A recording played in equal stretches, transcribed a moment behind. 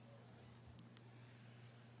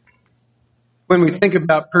When we think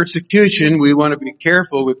about persecution, we want to be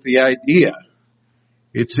careful with the idea.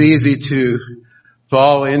 It's easy to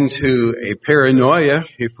fall into a paranoia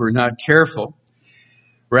if we're not careful.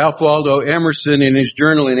 Ralph Waldo Emerson in his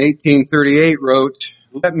journal in 1838 wrote,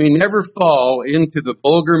 "Let me never fall into the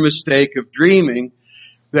vulgar mistake of dreaming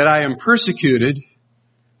that I am persecuted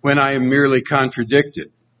when I am merely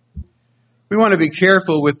contradicted." We want to be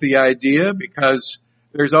careful with the idea because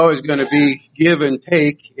there's always going to be give and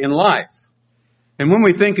take in life. And when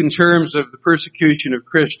we think in terms of the persecution of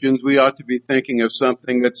Christians, we ought to be thinking of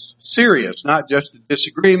something that's serious, not just a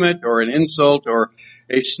disagreement or an insult or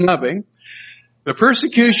a snubbing. The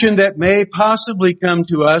persecution that may possibly come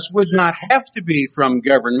to us would not have to be from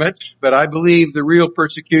government, but I believe the real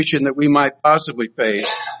persecution that we might possibly face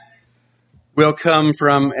will come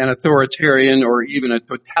from an authoritarian or even a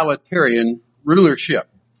totalitarian rulership.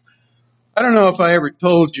 I don't know if I ever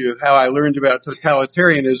told you how I learned about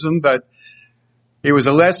totalitarianism, but it was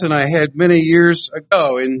a lesson I had many years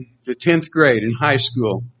ago in the 10th grade in high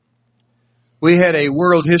school. We had a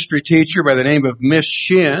world history teacher by the name of Miss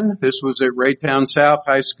Shin. This was at Raytown South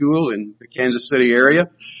High School in the Kansas City area.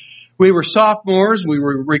 We were sophomores. We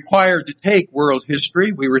were required to take world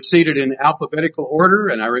history. We were seated in alphabetical order,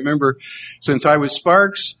 and I remember since I was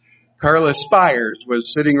Sparks, Carla Spires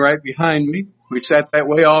was sitting right behind me. We sat that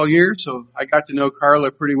way all year, so I got to know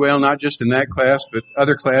Carla pretty well, not just in that class, but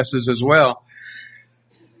other classes as well.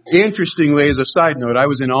 Interestingly, as a side note, I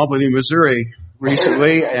was in Albany, Missouri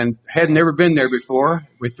recently and had never been there before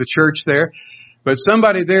with the church there. But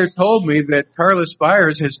somebody there told me that Carla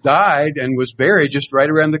Spires has died and was buried just right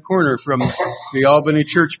around the corner from the Albany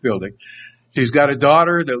church building. She's got a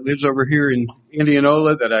daughter that lives over here in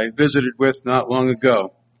Indianola that I visited with not long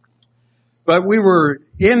ago. But we were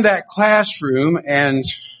in that classroom, and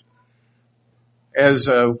as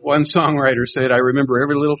one songwriter said, I remember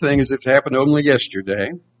every little thing as if it happened only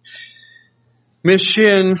yesterday. Miss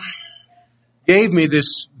Shin gave me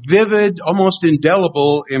this vivid, almost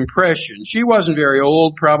indelible impression. She wasn't very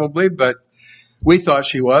old probably, but we thought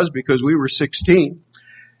she was because we were 16.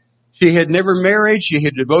 She had never married. She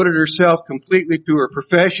had devoted herself completely to her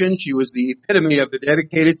profession. She was the epitome of the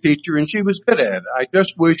dedicated teacher, and she was good at it. I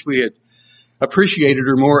just wish we had appreciated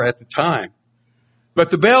her more at the time. But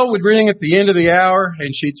the bell would ring at the end of the hour,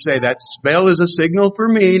 and she'd say, "That bell is a signal for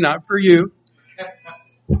me, not for you."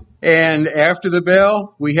 And after the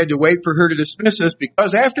bell, we had to wait for her to dismiss us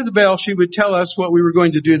because after the bell, she would tell us what we were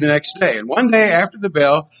going to do the next day. And one day after the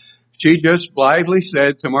bell, she just blithely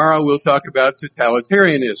said, "Tomorrow we'll talk about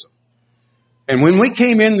totalitarianism." And when we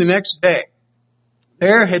came in the next day,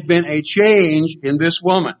 there had been a change in this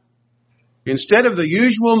woman. Instead of the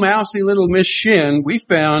usual mousy little Miss Shin, we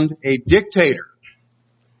found a dictator.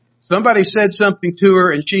 Somebody said something to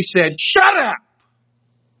her and she said, "Shut up!"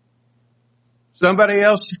 Somebody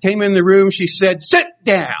else came in the room, she said, "Sit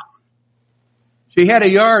down." She had a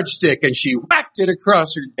yardstick and she whacked it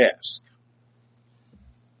across her desk.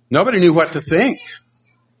 Nobody knew what to think.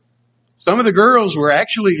 Some of the girls were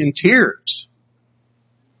actually in tears.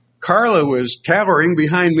 Carla was cowering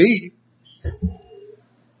behind me.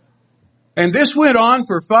 And this went on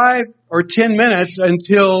for 5 or 10 minutes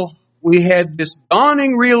until we had this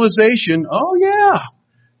dawning realization, oh yeah,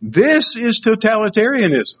 this is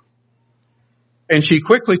totalitarianism. And she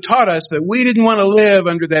quickly taught us that we didn't want to live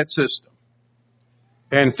under that system.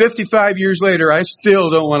 And 55 years later, I still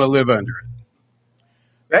don't want to live under it.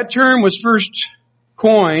 That term was first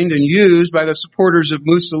coined and used by the supporters of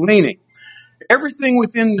Mussolini. Everything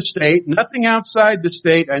within the state, nothing outside the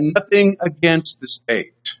state, and nothing against the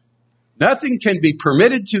state. Nothing can be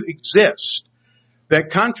permitted to exist that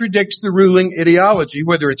contradicts the ruling ideology,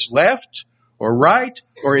 whether it's left or right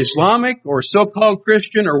or Islamic or so-called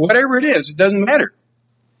Christian or whatever it is. It doesn't matter.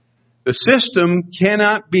 The system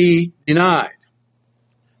cannot be denied.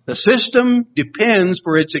 The system depends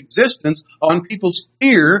for its existence on people's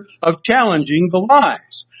fear of challenging the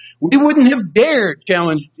lies. We wouldn't have dared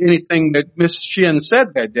challenge anything that Miss Shin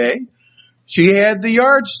said that day. She had the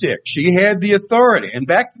yardstick. She had the authority. And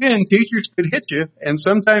back then, teachers could hit you, and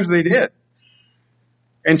sometimes they did.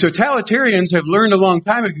 And totalitarians have learned a long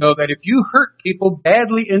time ago that if you hurt people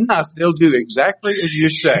badly enough, they'll do exactly as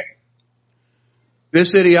you say.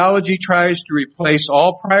 This ideology tries to replace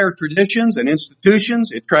all prior traditions and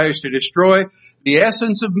institutions. It tries to destroy the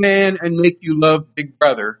essence of man and make you love Big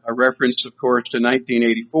Brother, a reference, of course, to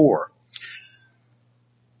 1984.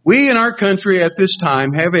 We in our country at this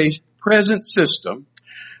time have a present system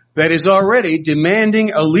that is already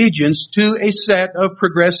demanding allegiance to a set of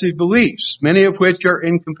progressive beliefs, many of which are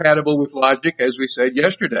incompatible with logic, as we said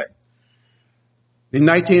yesterday. In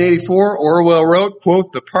 1984, Orwell wrote,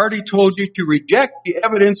 quote, "The party told you to reject the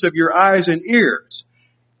evidence of your eyes and ears.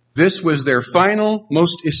 This was their final,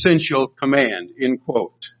 most essential command," end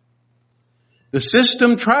quote. The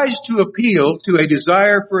system tries to appeal to a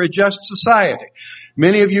desire for a just society.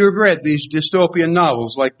 Many of you have read these dystopian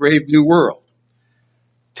novels like Brave New World.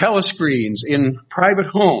 Telescreens in private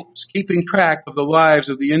homes, keeping track of the lives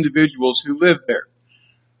of the individuals who live there.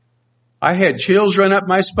 I had chills run up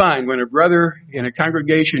my spine when a brother in a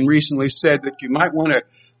congregation recently said that you might want to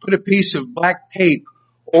put a piece of black tape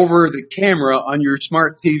over the camera on your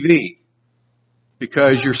smart TV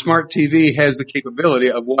because your smart TV has the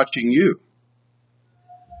capability of watching you.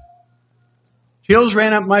 Chills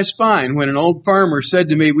ran up my spine when an old farmer said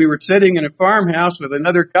to me, we were sitting in a farmhouse with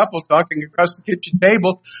another couple talking across the kitchen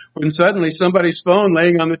table when suddenly somebody's phone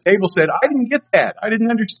laying on the table said, "I didn't get that. I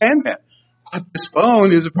didn't understand that. But this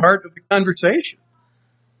phone is a part of the conversation."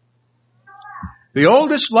 The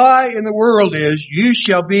oldest lie in the world is, you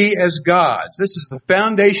shall be as gods. This is the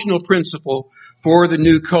foundational principle for the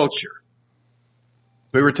new culture.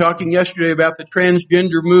 We were talking yesterday about the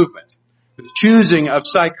transgender movement, the choosing of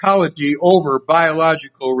psychology over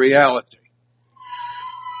biological reality.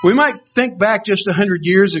 We might think back just 100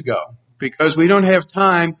 years ago, because we don't have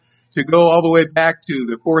time to go all the way back to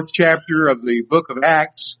the 4th chapter of the book of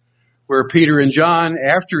Acts, where Peter and John,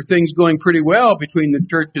 after things going pretty well between the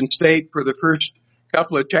church and state for the first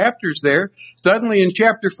couple of chapters there, suddenly in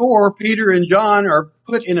chapter 4, Peter and John are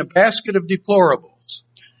put in a basket of deplorables.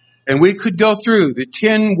 And we could go through the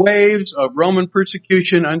 10 waves of Roman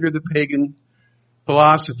persecution under the pagan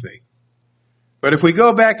philosophy. But if we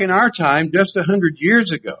go back in our time, just 100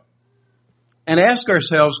 years ago, and ask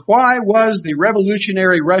ourselves, why was the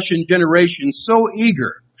revolutionary Russian generation so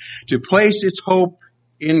eager to place its hope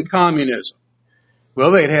in communism?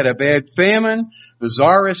 Well, they'd had a bad famine. The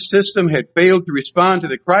Tsarist system had failed to respond to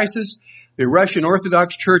the crisis. The Russian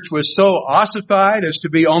Orthodox Church was so ossified as to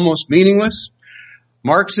be almost meaningless.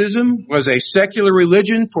 Marxism was a secular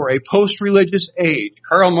religion for a post-religious age.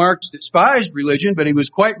 Karl Marx despised religion, but he was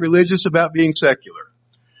quite religious about being secular.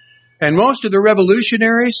 And most of the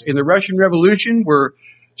revolutionaries in the Russian Revolution were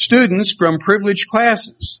students from privileged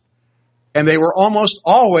classes. And they were almost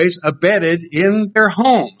always abetted in their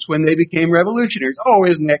homes when they became revolutionaries. Oh,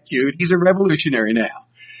 isn't that cute? He's a revolutionary now.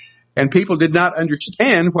 And people did not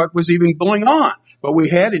understand what was even going on. But we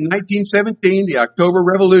had in 1917 the October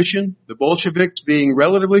Revolution, the Bolsheviks being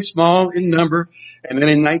relatively small in number, and then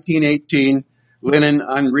in 1918, Lenin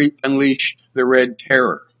unleashed the Red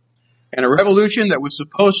Terror. And a revolution that was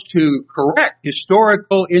supposed to correct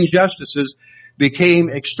historical injustices became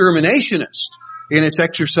exterminationist in its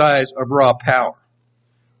exercise of raw power.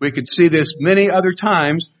 We could see this many other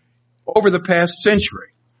times over the past century.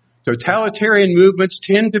 Totalitarian movements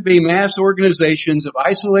tend to be mass organizations of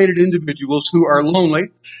isolated individuals who are lonely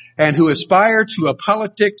and who aspire to a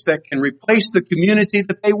politics that can replace the community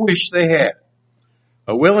that they wish they had.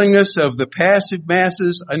 A willingness of the passive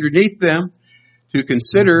masses underneath them to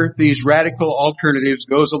consider these radical alternatives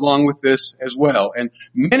goes along with this as well. And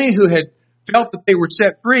many who had felt that they were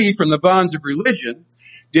set free from the bonds of religion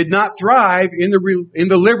did not thrive in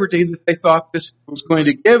the liberty that they thought this was going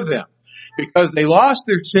to give them, because they lost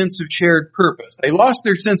their sense of shared purpose. They lost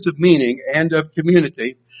their sense of meaning and of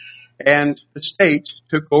community, and the state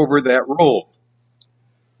took over that role.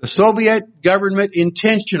 The Soviet government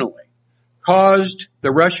intentionally caused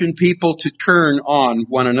the Russian people to turn on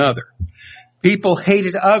one another. People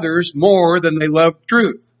hated others more than they loved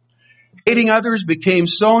truth. Hating others became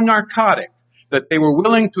so narcotic that they were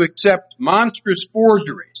willing to accept monstrous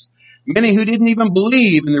forgeries. Many who didn't even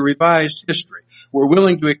believe in the revised history were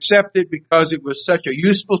willing to accept it because it was such a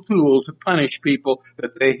useful tool to punish people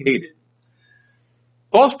that they hated.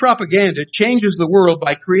 False propaganda changes the world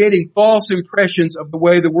by creating false impressions of the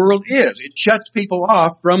way the world is. It shuts people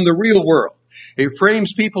off from the real world. It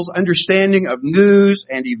frames people's understanding of news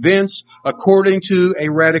and events according to a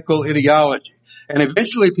radical ideology. And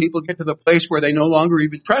eventually people get to the place where they no longer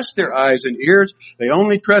even trust their eyes and ears. They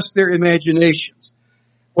only trust their imaginations.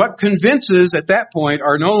 What convinces at that point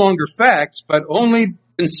are no longer facts, but only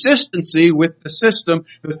consistency with the system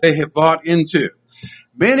that they have bought into.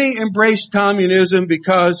 Many embraced communism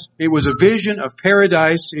because it was a vision of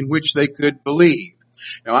paradise in which they could believe.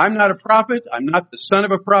 Now, I'm not a prophet, I'm not the son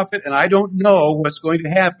of a prophet, and I don't know what's going to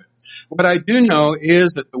happen. What I do know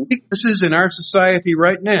is that the weaknesses in our society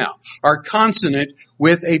right now are consonant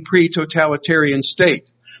with a pre-totalitarian state.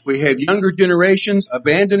 We have younger generations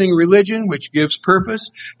abandoning religion, which gives purpose.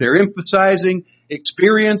 They're emphasizing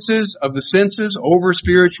experiences of the senses over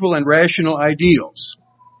spiritual and rational ideals.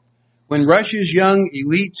 When Russia's young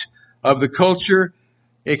elite of the culture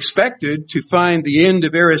expected to find the end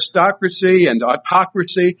of aristocracy and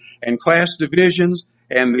autocracy and class divisions,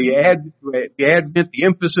 and the advent, the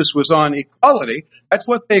emphasis was on equality. That's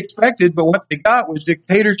what they expected, but what they got was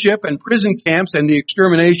dictatorship and prison camps and the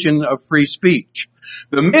extermination of free speech.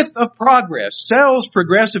 The myth of progress sells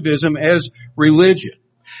progressivism as religion.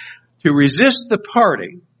 To resist the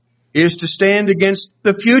party is to stand against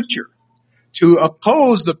the future. To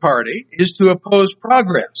oppose the party is to oppose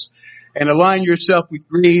progress and align yourself with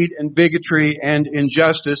greed and bigotry and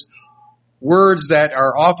injustice, words that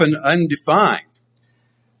are often undefined.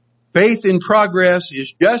 Faith in progress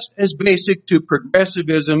is just as basic to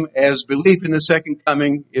progressivism as belief in the second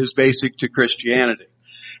coming is basic to Christianity.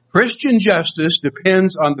 Christian justice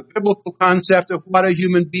depends on the biblical concept of what a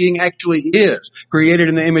human being actually is, created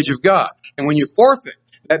in the image of God. And when you forfeit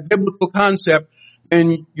that biblical concept,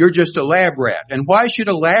 then you're just a lab rat. And why should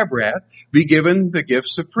a lab rat be given the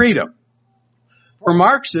gifts of freedom? For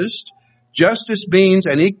Marxists, justice means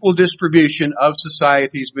an equal distribution of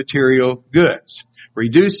society's material goods,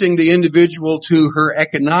 reducing the individual to her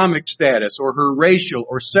economic status or her racial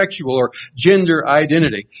or sexual or gender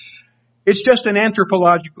identity. It's just an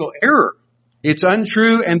anthropological error. It's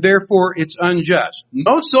untrue and therefore it's unjust.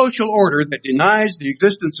 No social order that denies the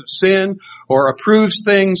existence of sin or approves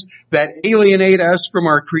things that alienate us from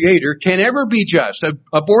our Creator can ever be just.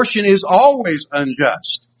 Abortion is always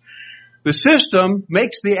unjust. The system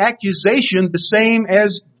makes the accusation the same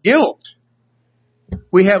as guilt.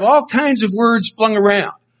 We have all kinds of words flung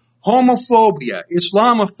around. Homophobia,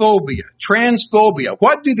 Islamophobia, transphobia.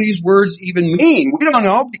 What do these words even mean? We don't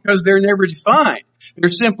know because they're never defined.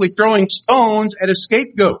 They're simply throwing stones at a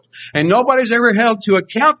scapegoat. And nobody's ever held to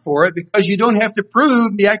account for it because you don't have to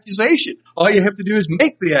prove the accusation. All you have to do is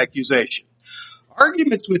make the accusation.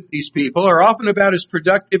 Arguments with these people are often about as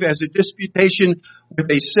productive as a disputation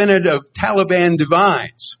with a synod of Taliban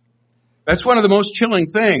divines. That's one of the most chilling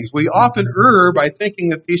things. We often err by thinking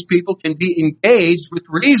that these people can be engaged with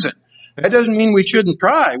reason. That doesn't mean we shouldn't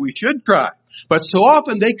try. We should try. But so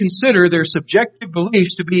often they consider their subjective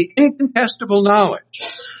beliefs to be incontestable knowledge,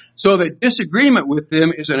 so that disagreement with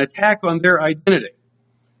them is an attack on their identity.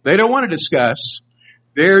 They don't want to discuss.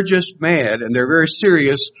 They're just mad, and they're very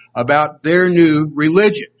serious about their new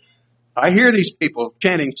religion. I hear these people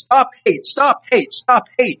chanting, "Stop hate, stop hate, stop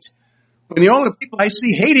hate," when the only people I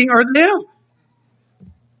see hating are them.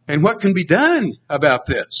 And what can be done about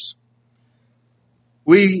this?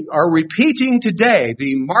 We are repeating today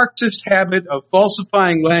the Marxist habit of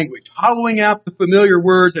falsifying language, hollowing out the familiar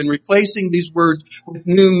words and replacing these words with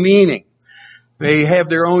new meaning. They have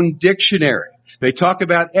their own dictionary. They talk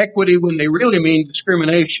about equity when they really mean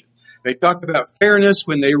discrimination. They talk about fairness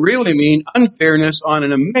when they really mean unfairness on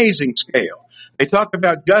an amazing scale. They talk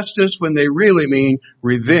about justice when they really mean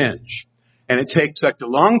revenge. And it takes such a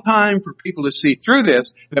long time for people to see through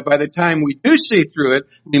this that by the time we do see through it,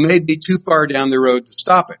 we may be too far down the road to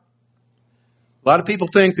stop it. A lot of people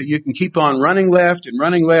think that you can keep on running left and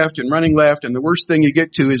running left and running left, and the worst thing you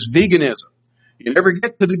get to is veganism. You never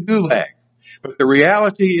get to the gulag. But the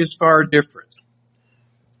reality is far different.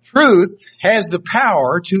 Truth has the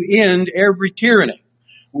power to end every tyranny.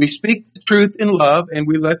 We speak the truth in love and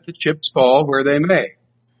we let the chips fall where they may.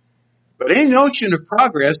 But any notion of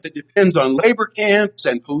progress that depends on labor camps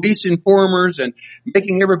and police informers and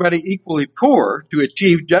making everybody equally poor to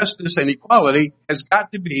achieve justice and equality has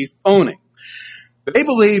got to be phony. They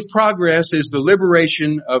believe progress is the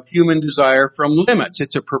liberation of human desire from limits.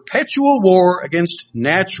 It's a perpetual war against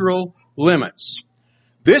natural limits.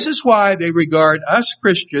 This is why they regard us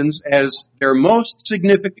Christians as their most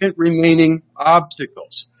significant remaining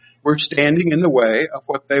obstacles. We're standing in the way of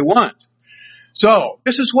what they want. So,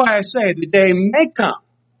 this is why I say the day may come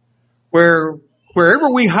where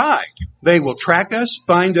wherever we hide, they will track us,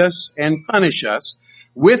 find us, and punish us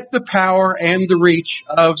with the power and the reach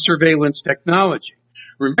of surveillance technology.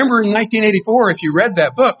 Remember in 1984, if you read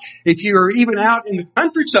that book, if you were even out in the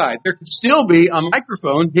countryside, there could still be a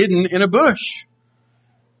microphone hidden in a bush.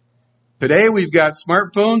 Today we've got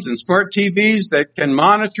smartphones and smart TVs that can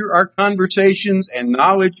monitor our conversations, and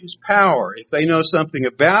knowledge is power. If they know something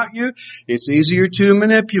about you, it's easier to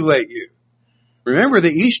manipulate you. Remember,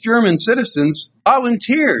 the East German citizens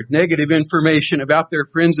volunteered negative information about their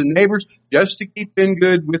friends and neighbors just to keep in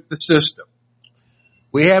good with the system.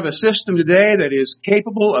 We have a system today that is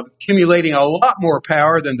capable of accumulating a lot more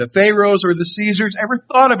power than the Pharaohs or the Caesars ever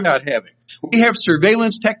thought about having. We have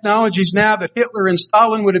surveillance technologies now that Hitler and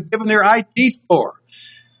Stalin would have given their eye teeth for.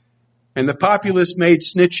 And the populace made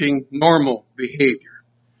snitching normal behavior.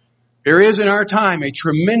 There is in our time a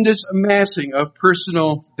tremendous amassing of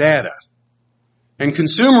personal data. And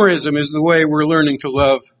consumerism is the way we're learning to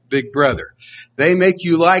love Big Brother. They make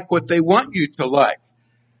you like what they want you to like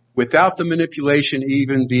without the manipulation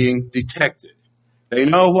even being detected. They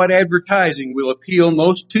know what advertising will appeal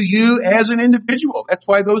most to you as an individual. That's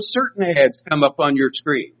why those certain ads come up on your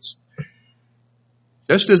screens.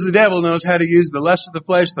 Just as the devil knows how to use the lust of the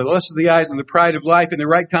flesh, the lust of the eyes, and the pride of life in the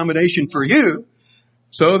right combination for you,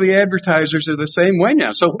 so the advertisers are the same way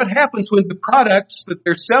now. So what happens when the products that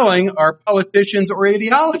they're selling are politicians or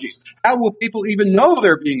ideologies? How will people even know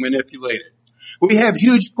they're being manipulated? We have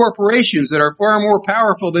huge corporations that are far more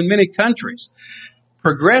powerful than many countries.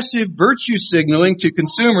 Progressive virtue signaling to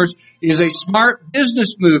consumers is a smart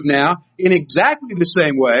business move now in exactly the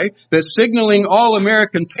same way that signaling all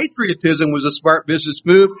American patriotism was a smart business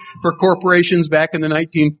move for corporations back in the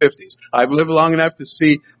 1950s. I've lived long enough to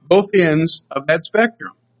see both ends of that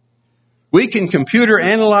spectrum. We can computer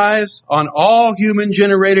analyze on all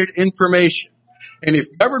human-generated information. And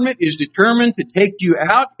if government is determined to take you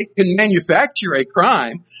out, it can manufacture a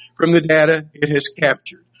crime from the data it has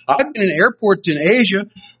captured. I've been in airports in Asia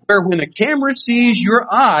where when a camera sees your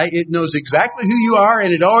eye, it knows exactly who you are,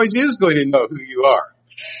 and it always is going to know who you are.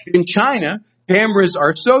 In China, cameras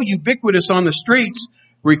are so ubiquitous on the streets,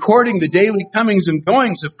 recording the daily comings and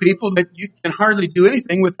goings of people that you can hardly do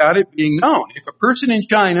anything without it being known. If a person in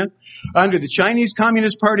China, under the Chinese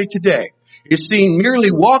Communist Party today, is seen merely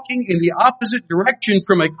walking in the opposite direction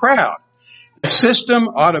from a crowd, the system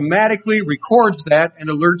automatically records that and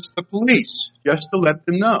alerts the police just to let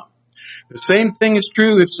them know. The same thing is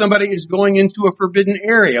true if somebody is going into a forbidden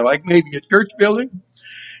area, like maybe a church building,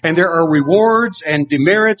 and there are rewards and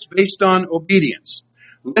demerits based on obedience.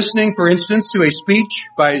 Listening, for instance, to a speech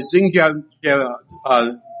by Xi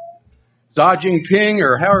Jinping,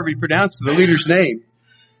 or however you pronounce the leader's name.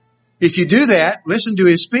 If you do that, listen to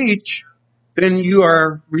his speech, then you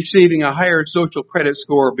are receiving a higher social credit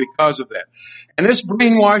score because of that. And this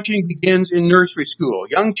brainwashing begins in nursery school.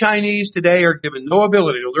 Young Chinese today are given no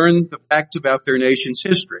ability to learn the facts about their nation's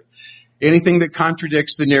history, anything that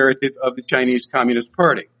contradicts the narrative of the Chinese Communist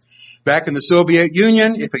Party. Back in the Soviet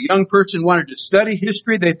Union, if a young person wanted to study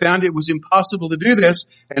history, they found it was impossible to do this,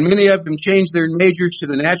 and many of them changed their majors to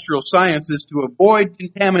the natural sciences to avoid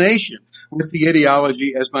contamination with the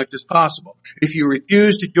ideology as much as possible. If you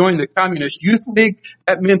refused to join the Communist Youth League,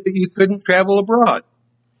 that meant that you couldn't travel abroad.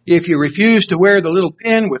 If you refused to wear the little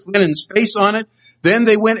pin with Lenin's face on it, then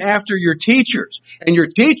they went after your teachers, and your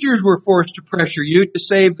teachers were forced to pressure you to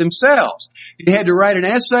save themselves. You had to write an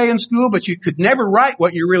essay in school, but you could never write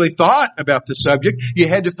what you really thought about the subject. You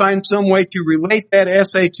had to find some way to relate that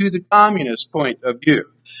essay to the communist point of view.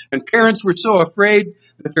 And parents were so afraid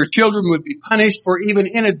that their children would be punished for even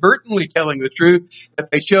inadvertently telling the truth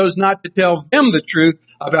that they chose not to tell them the truth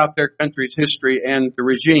about their country's history and the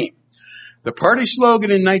regime. The party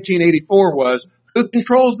slogan in 1984 was, "Who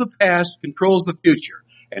controls the past controls the future,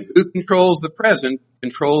 and who controls the present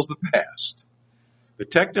controls the past." The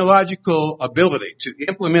technological ability to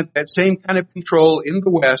implement that same kind of control in the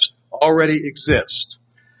West already exists.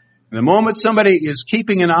 And the moment somebody is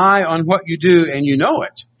keeping an eye on what you do and you know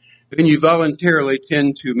it, then you voluntarily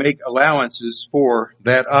tend to make allowances for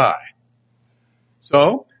that eye.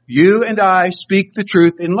 So, you and I speak the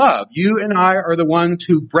truth in love. You and I are the ones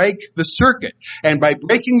who break the circuit. And by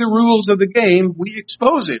breaking the rules of the game, we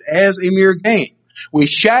expose it as a mere game. We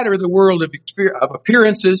shatter the world of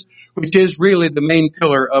appearances, which is really the main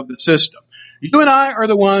pillar of the system. You and I are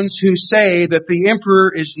the ones who say that the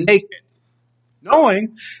emperor is naked,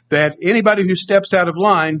 knowing that anybody who steps out of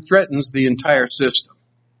line threatens the entire system.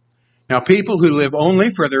 Now, people who live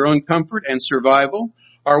only for their own comfort and survival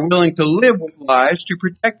are willing to live with lies to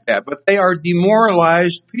protect that, but they are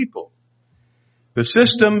demoralized people. The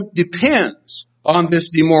system depends on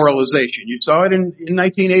this demoralization. You saw it in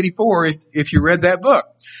 1984 if you read that book.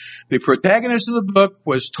 The protagonist of the book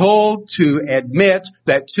was told to admit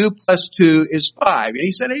that 2 plus 2 is 5. And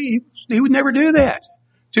he said he would never do that.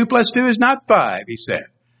 2 plus 2 is not 5, he said.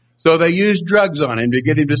 So they used drugs on him to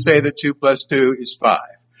get him to say that 2 plus 2 is 5.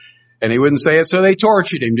 And he wouldn't say it, so they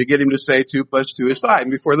tortured him to get him to say 2 plus 2 is 5. And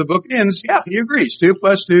before the book ends, yeah, he agrees. 2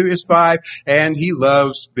 plus 2 is 5, and he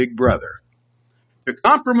loves Big Brother. To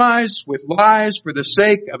compromise with lies for the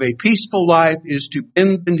sake of a peaceful life is to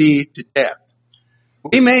bend the knee to death.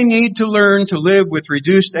 We may need to learn to live with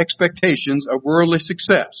reduced expectations of worldly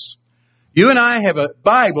success. You and I have a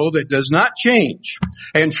Bible that does not change,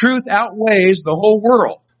 and truth outweighs the whole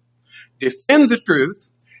world. Defend the truth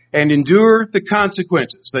and endure the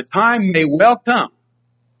consequences. The time may well come,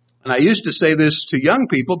 and I used to say this to young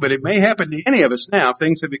people, but it may happen to any of us now.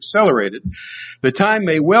 Things have accelerated. The time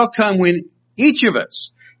may well come when each of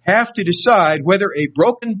us have to decide whether a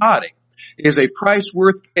broken body is a price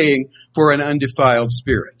worth paying for an undefiled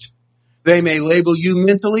spirit. They may label you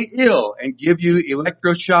mentally ill and give you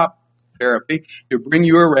electroshock therapy to bring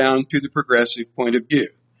you around to the progressive point of view.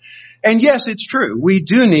 And yes, it's true. We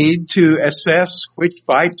do need to assess which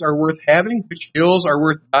fights are worth having, which hills are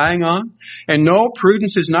worth dying on. And no,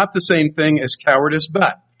 prudence is not the same thing as cowardice.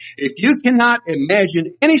 But if you cannot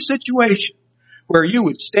imagine any situation where you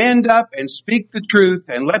would stand up and speak the truth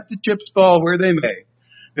and let the chips fall where they may,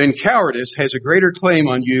 then cowardice has a greater claim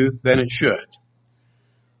on you than it should.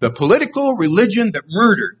 The political religion that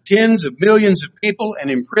murdered tens of millions of people and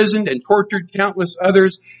imprisoned and tortured countless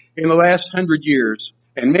others in the last 100 years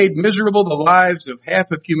and made miserable the lives of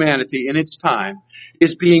half of humanity in its time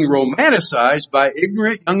is being romanticized by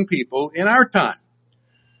ignorant young people in our time.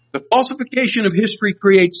 The falsification of history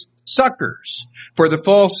creates suckers for the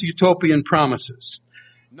false utopian promises.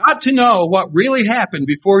 Not to know what really happened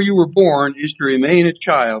before you were born is to remain a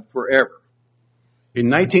child forever. In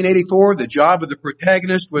 1984, the job of the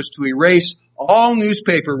protagonist was to erase all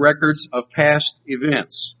newspaper records of past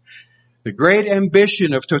events. The great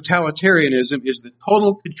ambition of totalitarianism is the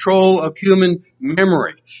total control of human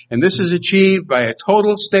memory, and this is achieved by a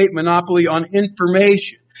total state monopoly on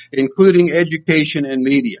information, including education and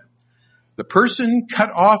media. The person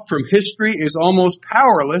cut off from history is almost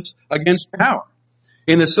powerless against power.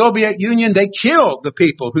 In the Soviet Union, they killed the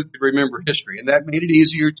people who could remember history, and that made it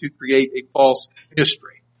easier to create a false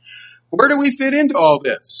history. Where do we fit into all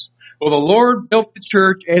this? Well, the Lord built the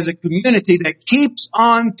church as a community that keeps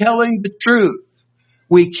on telling the truth.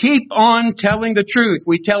 We keep on telling the truth.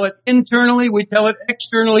 We tell it internally, we tell it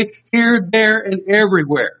externally, here, there, and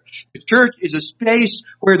everywhere. The church is a space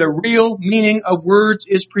where the real meaning of words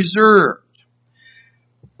is preserved,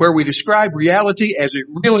 where we describe reality as it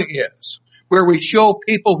really is, where we show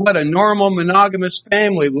people what a normal monogamous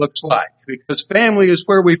family looks like, because family is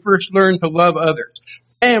where we first learn to love others.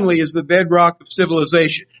 Family is the bedrock of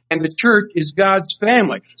civilization, and the church is God's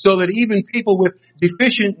family, so that even people with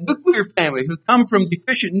deficient nuclear family, who come from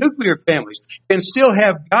deficient nuclear families, can still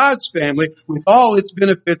have God's family with all its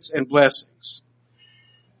benefits and blessings.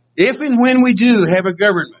 If and when we do have a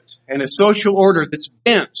government and a social order that's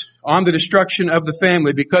bent on the destruction of the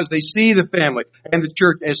family because they see the family and the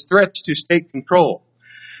church as threats to state control,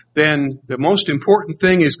 then the most important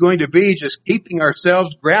thing is going to be just keeping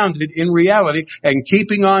ourselves grounded in reality and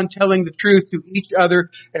keeping on telling the truth to each other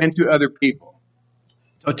and to other people.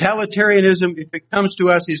 Totalitarianism, if it comes to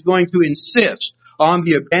us, is going to insist on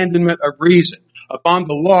the abandonment of reason, upon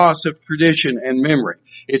the loss of tradition and memory.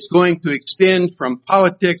 It's going to extend from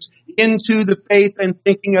politics into the faith and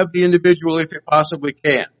thinking of the individual if it possibly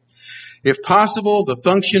can. If possible, the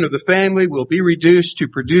function of the family will be reduced to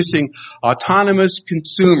producing autonomous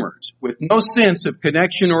consumers with no sense of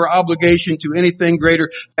connection or obligation to anything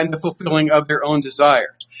greater than the fulfilling of their own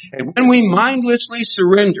desires. And when we mindlessly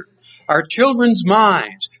surrender our children's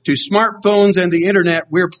minds to smartphones and the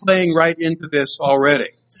internet, we're playing right into this already.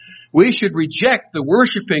 We should reject the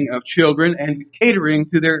worshiping of children and the catering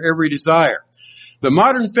to their every desire. The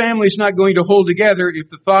modern family is not going to hold together if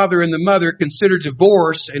the father and the mother consider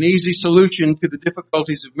divorce an easy solution to the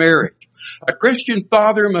difficulties of marriage. A Christian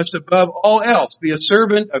father must above all else be a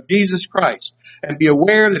servant of Jesus Christ and be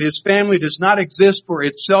aware that his family does not exist for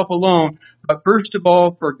itself alone, but first of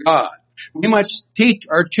all for God. We must teach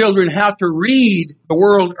our children how to read the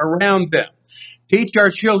world around them. Teach our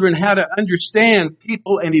children how to understand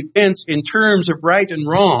people and events in terms of right and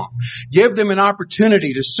wrong. Give them an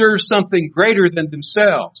opportunity to serve something greater than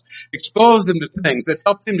themselves. Expose them to things that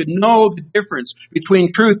help them to know the difference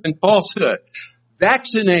between truth and falsehood.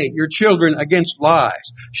 Vaccinate your children against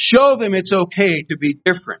lies. Show them it's okay to be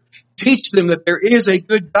different. Teach them that there is a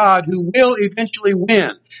good God who will eventually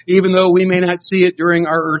win, even though we may not see it during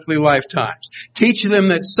our earthly lifetimes. Teach them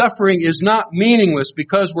that suffering is not meaningless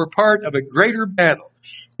because we're part of a greater battle.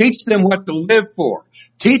 Teach them what to live for.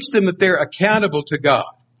 Teach them that they're accountable to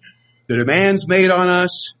God. The demands made on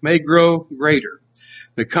us may grow greater.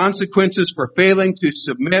 The consequences for failing to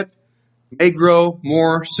submit may grow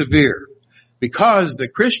more severe, because the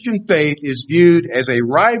Christian faith is viewed as a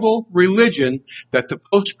rival religion that the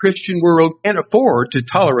post-Christian world can't afford to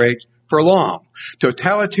tolerate for long.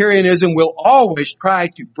 Totalitarianism will always try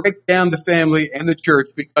to break down the family and the church,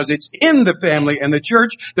 because it's in the family and the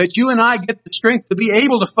church that you and I get the strength to be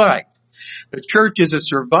able to fight. The church is a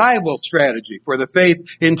survival strategy for the faith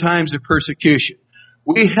in times of persecution.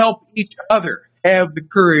 We help each other have the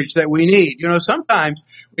courage that we need. You know, sometimes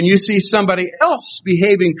when you see somebody else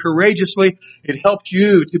behaving courageously, it helps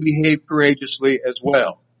you to behave courageously as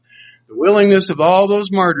well. The willingness of all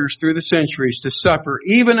those martyrs through the centuries to suffer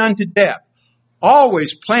even unto death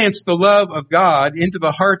always plants the love of God into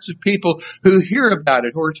the hearts of people who hear about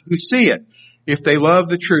it or who see it, if they love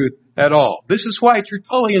the truth at all. This is why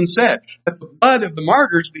Tertullian said that the blood of the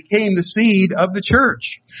martyrs became the seed of the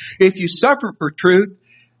church. If you suffer for truth,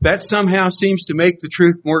 that somehow seems to make the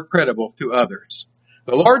truth more credible to others.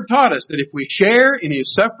 The Lord taught us that if we share in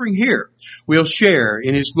His suffering here, we'll share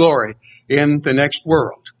in His glory in the next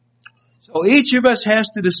world. So each of us has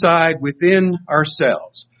to decide within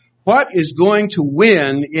ourselves, what is going to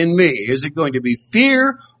win in me? Is it going to be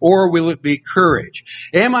fear or will it be courage?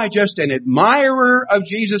 Am I just an admirer of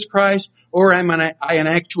Jesus Christ or am I an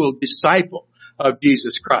actual disciple of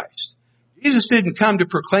Jesus Christ? Jesus didn't come to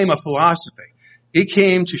proclaim a philosophy. He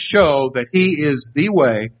came to show that He is the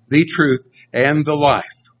way, the truth, and the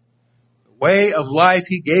life. The way of life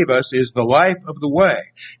He gave us is the life of the way.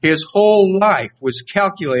 His whole life was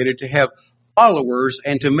calculated to have followers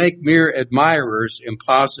and to make mere admirers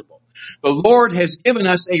impossible. The Lord has given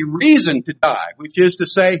us a reason to die, which is to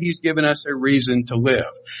say He's given us a reason to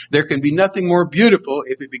live. There can be nothing more beautiful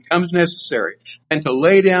if it becomes necessary than to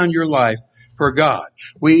lay down your life for God.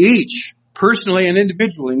 We each, personally and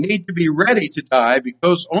individually, need to be ready to die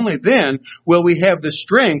because only then will we have the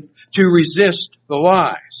strength to resist the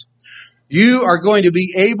lies. You are going to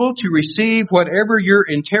be able to receive whatever your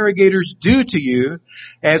interrogators do to you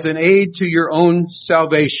as an aid to your own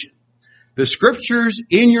salvation. The scriptures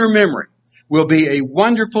in your memory will be a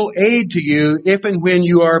wonderful aid to you if and when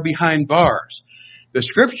you are behind bars. The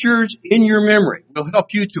scriptures in your memory will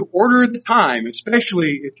help you to order the time,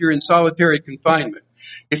 especially if you're in solitary confinement.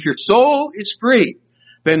 If your soul is free,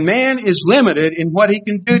 then man is limited in what he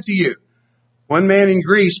can do to you. One man in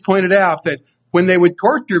Greece pointed out that when they would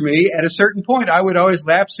torture me, at a certain point, I would always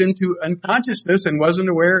lapse into unconsciousness and wasn't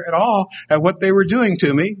aware at all of what they were doing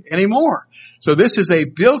to me anymore. So this is a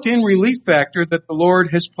built-in relief factor that the Lord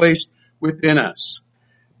has placed within us.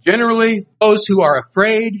 Generally, those who are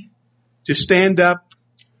afraid to stand up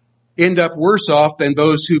end up worse off than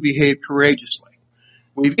those who behave courageously.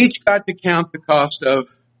 We've each got to count the cost of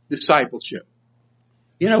discipleship.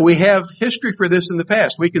 You know, we have history for this in the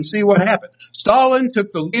past. We can see what happened. Stalin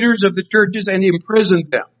took the leaders of the churches and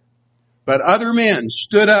imprisoned them. But other men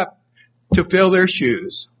stood up to fill their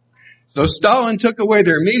shoes. So Stalin took away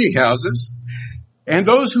their meeting houses, and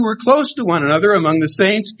those who were close to one another among the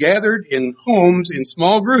saints gathered in homes in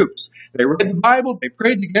small groups. They read the Bible, they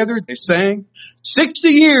prayed together, they sang. 60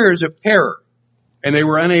 years of terror, and they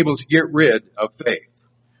were unable to get rid of faith.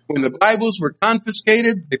 When the Bibles were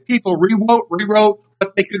confiscated, the people rewrote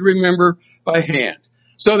what they could remember by hand.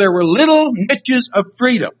 So there were little niches of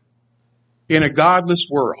freedom in a godless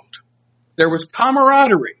world. There was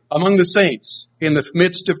camaraderie among the saints in the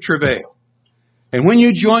midst of travail. And when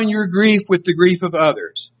you join your grief with the grief of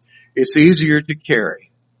others, it's easier to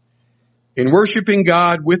carry. In worshiping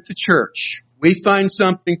God with the church, we find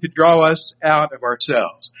something to draw us out of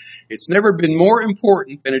ourselves. It's never been more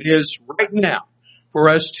important than it is right now for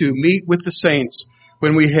us to meet with the saints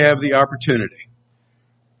when we have the opportunity.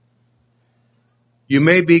 You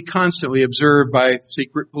may be constantly observed by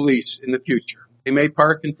secret police in the future. They may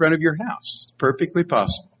park in front of your house. It's perfectly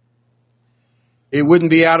possible. It wouldn't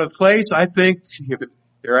be out of place, I think, if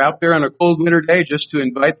they're out there on a cold winter day, just to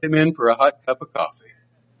invite them in for a hot cup of coffee.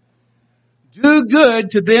 Do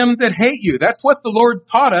good to them that hate you. That's what the Lord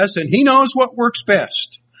taught us, and He knows what works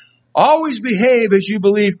best. Always behave as you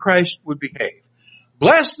believe Christ would behave.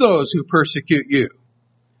 Bless those who persecute you.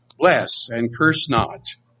 Bless and curse not.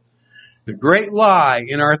 The great lie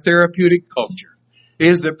in our therapeutic culture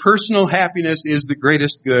is that personal happiness is the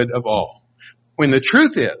greatest good of all. When the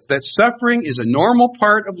truth is that suffering is a normal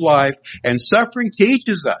part of life, and suffering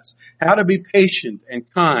teaches us how to be patient and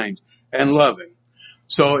kind and loving.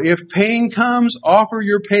 So if pain comes, offer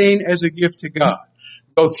your pain as a gift to God.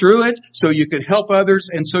 Go through it so you can help others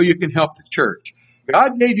and so you can help the church.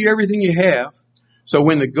 God gave you everything you have. So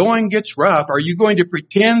when the going gets rough, are you going to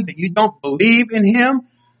pretend that you don't believe in Him?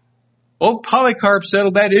 Old Polycarp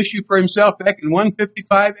settled that issue for himself back in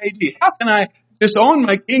 155 AD. How can I disown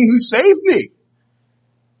my king who saved me?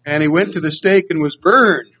 And he went to the stake and was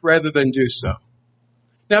burned rather than do so.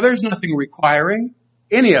 Now there's nothing requiring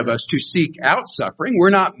any of us to seek out suffering.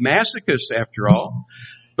 We're not masochists after all.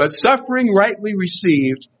 But suffering rightly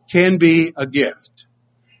received can be a gift.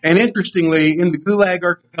 And interestingly, in the Gulag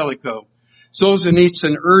Archipelago,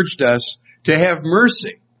 Solzhenitsyn urged us to have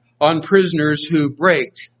mercy on prisoners who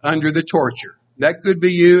break under the torture. That could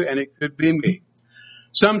be you and it could be me.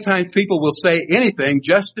 Sometimes people will say anything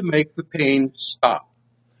just to make the pain stop.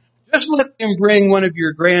 Just let them bring one of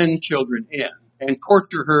your grandchildren in and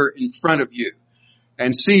torture her in front of you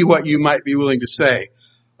and see what you might be willing to say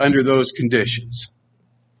under those conditions.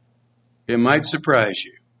 It might surprise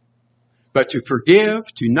you. But to forgive,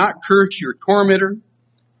 to not curse your tormentor,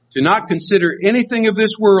 to not consider anything of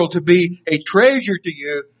this world to be a treasure to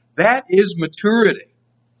you, that is maturity.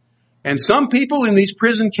 And some people in these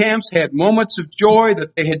prison camps had moments of joy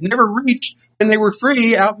that they had never reached when they were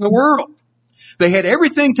free out in the world. They had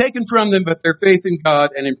everything taken from them but their faith in God,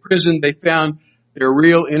 and in prison they found their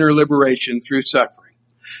real inner liberation through suffering.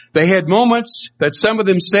 They had moments that some of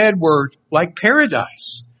them said were like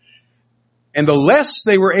paradise. And the less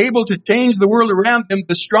they were able to change the world around them,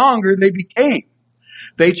 the stronger they became.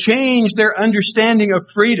 They changed their understanding of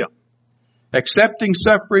freedom. Accepting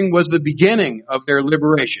suffering was the beginning of their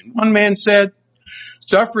liberation. One man said,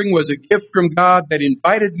 suffering was a gift from God that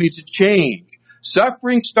invited me to change.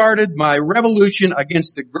 Suffering started my revolution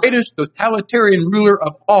against the greatest totalitarian ruler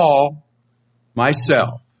of all,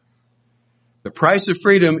 myself. The price of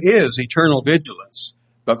freedom is eternal vigilance,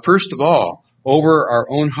 but first of all, over our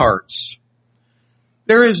own hearts.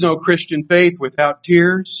 There is no Christian faith without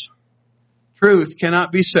tears. Truth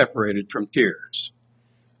cannot be separated from tears.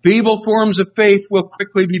 Feeble forms of faith will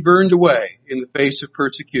quickly be burned away in the face of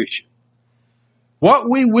persecution. What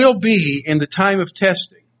we will be in the time of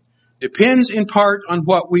testing depends in part on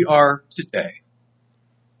what we are today.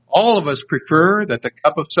 All of us prefer that the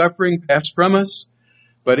cup of suffering pass from us,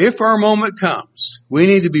 but if our moment comes, we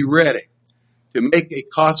need to be ready to make a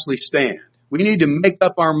costly stand. We need to make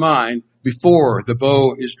up our mind before the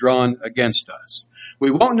bow is drawn against us. We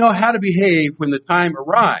won't know how to behave when the time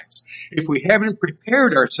arrives if we haven't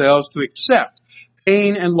prepared ourselves to accept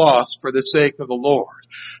pain and loss for the sake of the Lord.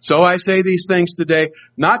 So I say these things today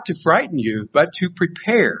not to frighten you, but to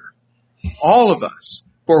prepare all of us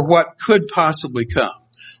for what could possibly come.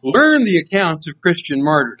 Learn the accounts of Christian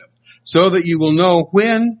martyrdom so that you will know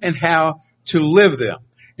when and how to live them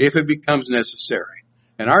if it becomes necessary.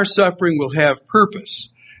 And our suffering will have purpose,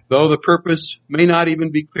 though the purpose may not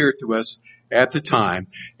even be clear to us at the time.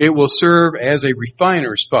 It will serve as a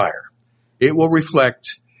refiner's fire. It will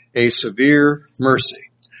reflect a severe mercy.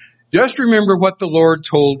 Just remember what the Lord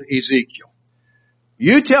told Ezekiel.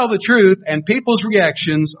 You tell the truth and people's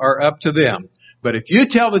reactions are up to them. But if you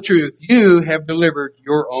tell the truth, you have delivered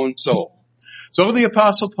your own soul. So the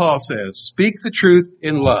Apostle Paul says, speak the truth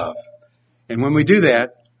in love. And when we do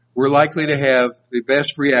that, we're likely to have the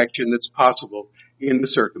best reaction that's possible in the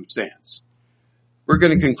circumstance. We're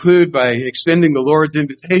going to conclude by extending the Lord's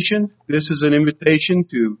invitation. This is an invitation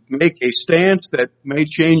to make a stance that may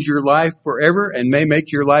change your life forever and may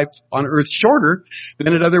make your life on earth shorter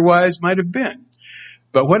than it otherwise might have been.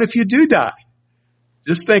 But what if you do die?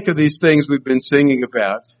 Just think of these things we've been singing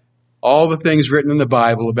about, all the things written in the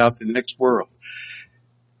Bible about the next world.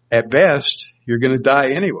 At best, you're going to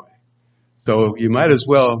die anyway. So you might as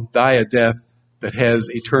well die a death that has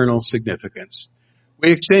eternal significance.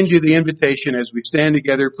 We extend you the invitation as we stand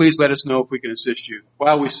together. Please let us know if we can assist you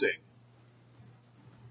while we sing.